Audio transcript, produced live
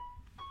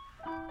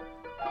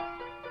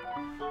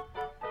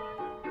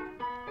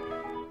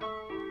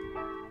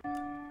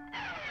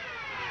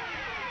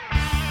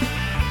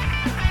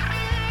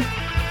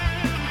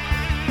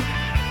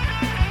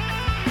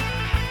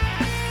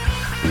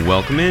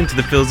Welcome into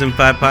the Phils in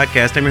 5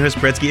 podcast. I'm your host,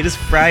 Bretsky. It is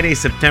Friday,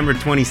 September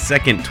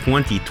 22nd,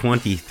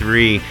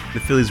 2023. The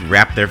Phillies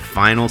wrap their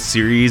final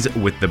series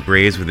with the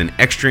Braves with an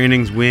extra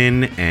innings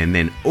win and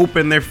then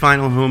open their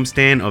final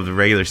homestand of the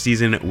regular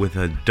season with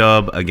a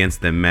dub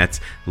against the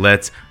Mets.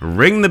 Let's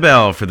ring the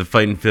bell for the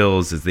Fightin'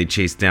 Phils as they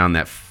chase down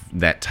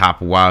that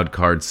top wild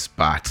card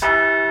spot.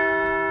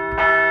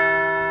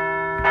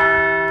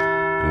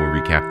 And we'll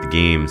recap the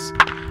games.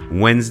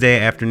 Wednesday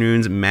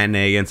afternoon's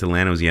matinee against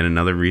Atlanta was yet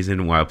another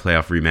reason why a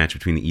playoff rematch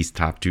between the East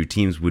top two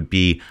teams would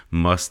be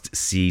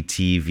must-see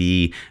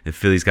TV. The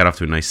Phillies got off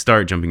to a nice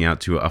start, jumping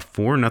out to a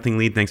 4-0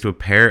 lead thanks to a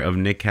pair of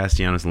Nick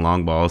Castellanos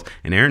long balls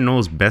and Aaron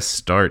Nola's best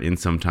start in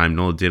some time.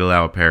 Nola did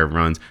allow a pair of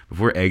runs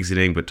before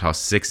exiting, but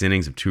tossed 6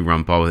 innings of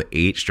 2-run ball with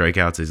 8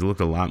 strikeouts. He's looked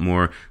a lot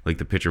more like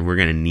the pitcher we're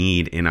going to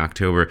need in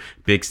October.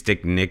 Big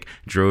Stick Nick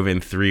drove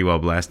in 3 while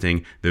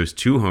blasting those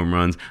 2 home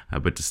runs,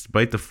 but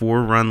despite the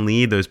 4-run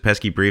lead, those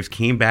pesky Braves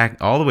came back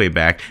all the way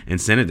back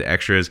and sent it to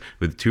extras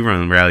with a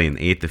 2-run rally in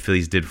the 8th. The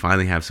Phillies did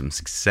finally have some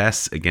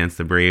success against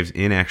the Braves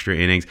in extra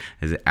innings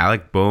as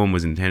Alec Boehm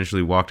was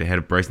intentionally walked ahead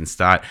of Bryson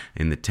Stott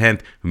in the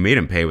 10th, who made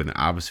him pay with an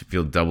opposite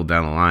field double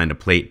down the line to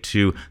plate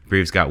 2. The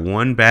Braves got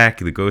 1 back.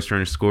 The ghost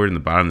runner scored in the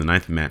bottom of the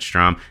 9th, and Matt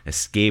Strahm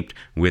escaped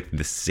with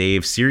the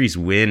save. Series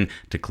win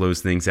to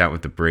close things out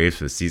with the Braves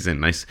for the season.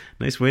 Nice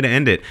way to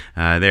end it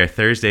there.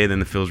 Thursday, then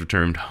the Phils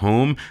returned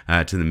home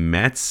to the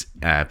Mets,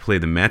 played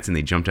the Mets, and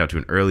they jumped out to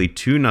an early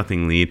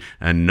 2-0 lead.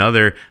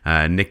 Another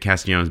Nick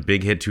Castellanos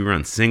big hit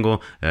 2-run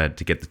single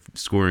to get the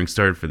scoring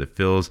started for the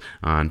Phils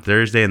on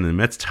Thursday, and the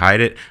Mets tied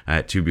it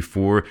at 2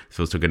 before.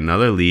 The Phils took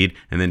another lead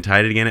and then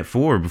tied it again at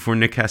 4 before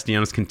Nick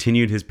Castellanos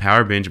continued his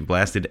power binge and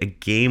blasted a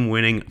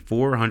game-winning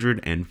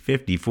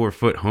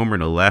 454-foot homer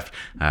to left.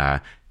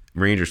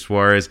 Ranger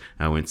Suarez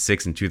went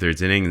 6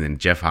 2/3 innings, and then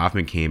Jeff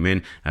Hoffman came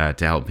in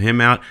to help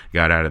him out.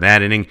 Got out of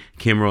that inning.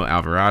 Kimbrel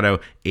Alvarado,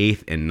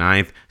 8th and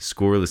 9th,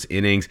 scoreless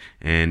innings,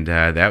 and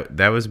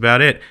that was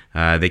about it.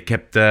 They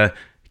kept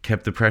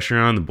the pressure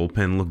on. The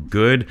bullpen looked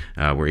good.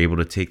 Were able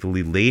to take the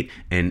lead late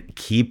and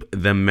keep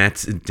the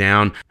Mets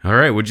down. All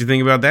right, what'd you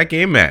think about that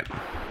game, Matt?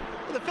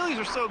 The Phillies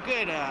are so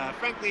good,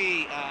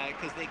 frankly,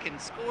 because they can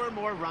score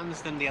more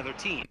runs than the other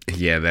team.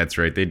 Yeah, that's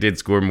right. They did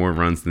score more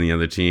runs than the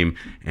other team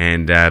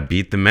and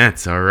beat the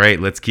Mets. All right,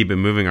 let's keep it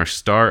moving. Our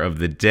star of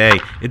the day,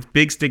 it's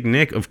Big Stick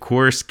Nick, of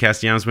course.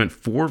 Castellanos went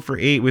 4 for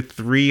 8 with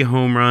 3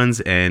 home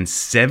runs and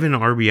 7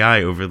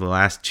 RBI over the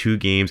last 2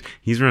 games.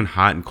 He's run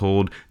hot and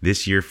cold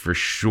this year for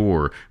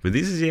sure. But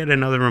this is yet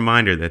another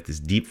reminder that this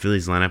deep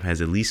Phillies lineup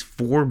has at least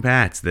 4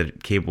 bats that are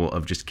capable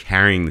of just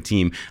carrying the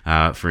team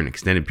for an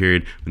extended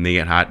period when they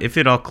get hot. If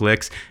it all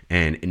clicks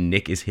and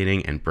Nick is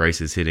hitting and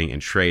Bryce is hitting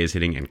and Trey is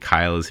hitting and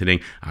Kyle is hitting,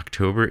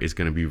 October is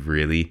going to be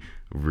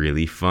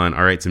really fun.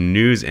 All right, some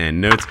news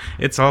and notes.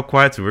 It's all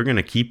quiet, so we're going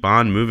to keep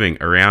on moving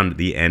around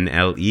the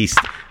NL East.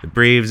 The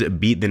Braves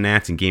beat the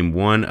Nats in Game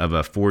 1 of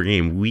a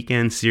 4-game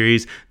weekend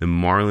series. The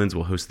Marlins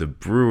will host the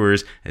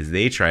Brewers as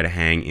they try to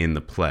hang in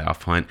the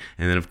playoff hunt.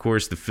 And then, of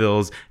course, the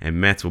Phils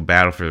and Mets will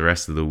battle for the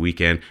rest of the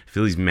weekend.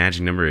 Phillies'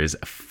 magic number is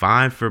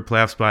 5 for a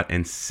playoff spot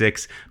and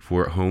 6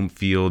 for home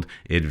field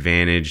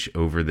advantage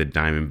over the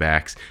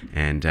Diamondbacks.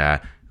 And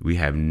we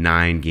have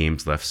 9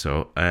 games left,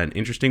 so an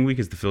interesting week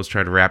as the Phils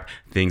try to wrap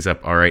things up.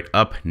 All right,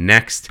 up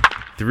next,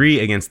 3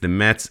 against the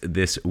Mets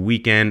this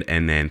weekend,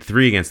 and then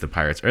 3 against the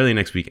Pirates early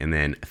next week, and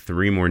then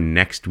 3 more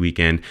next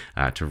weekend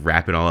to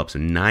wrap it all up. So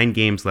 9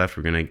 games left.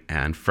 We're going to,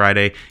 on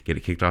Friday, get it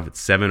kicked off at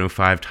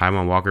 7:05,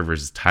 Taijuan Walker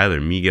versus Tyler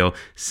Megill.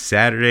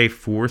 Saturday,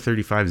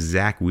 4:35,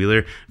 Zach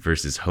Wheeler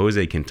versus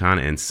Jose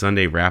Quintana, and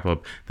Sunday wrap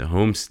up the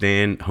home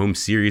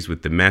series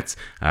with the Mets,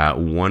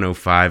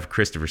 1:05,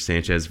 Christopher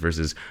Sanchez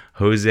versus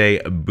Jose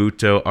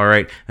Butto. All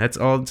right, that's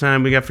all the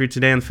time we got for you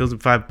today on the Phils in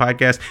 5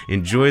 podcast.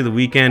 Enjoy the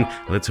weekend.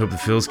 Let's hope the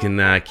Phils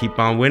can keep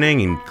on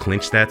winning and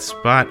clinch that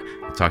spot.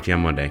 I'll talk to you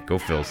on Monday. Go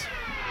Phils.